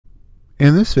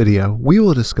In this video, we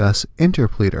will discuss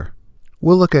interpleader.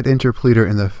 We'll look at interpleader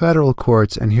in the federal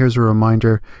courts, and here's a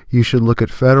reminder, you should look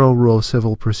at Federal Rule of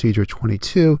Civil Procedure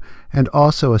 22 and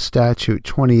also a statute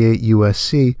 28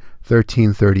 U.S.C.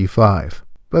 1335.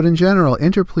 But in general,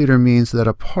 interpleader means that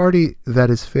a party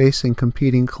that is facing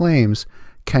competing claims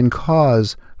can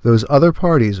cause those other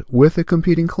parties with the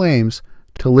competing claims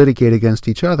to litigate against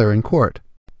each other in court.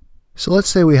 So let's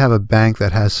say we have a bank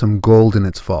that has some gold in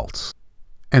its vaults,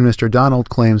 and Mr. Donald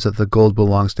claims that the gold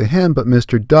belongs to him, but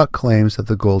Mr. Duck claims that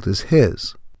the gold is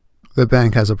his. The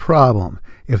bank has a problem.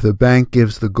 If the bank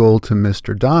gives the gold to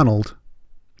Mr. Donald,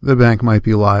 the bank might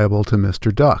be liable to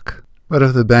Mr. Duck. But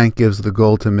if the bank gives the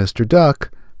gold to Mr.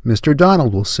 Duck, Mr.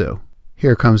 Donald will sue.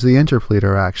 Here comes the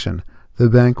interpleader action. The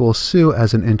bank will sue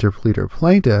as an interpleader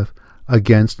plaintiff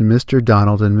against Mr.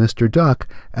 Donald and Mr. Duck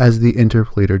as the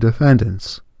interpleader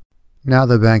defendants. Now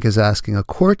the bank is asking a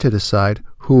court to decide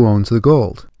who owns the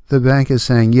gold. The bank is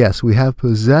saying, yes, we have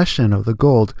possession of the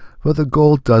gold, but the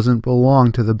gold doesn't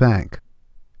belong to the bank.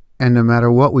 And no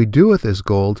matter what we do with this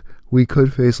gold, we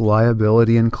could face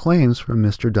liability and claims from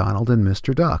Mr. Donald and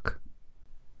Mr. Duck.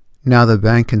 Now the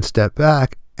bank can step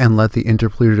back and let the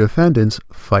interpleader defendants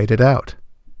fight it out.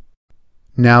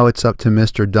 Now it's up to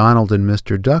Mr. Donald and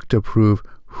Mr. Duck to prove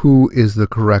who is the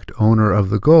correct owner of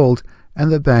the gold,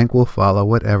 and the bank will follow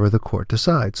whatever the court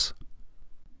decides.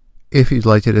 If you'd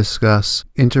like to discuss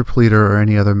interpleader or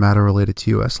any other matter related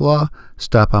to U.S. law,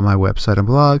 stop by my website and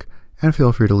blog, and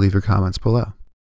feel free to leave your comments below.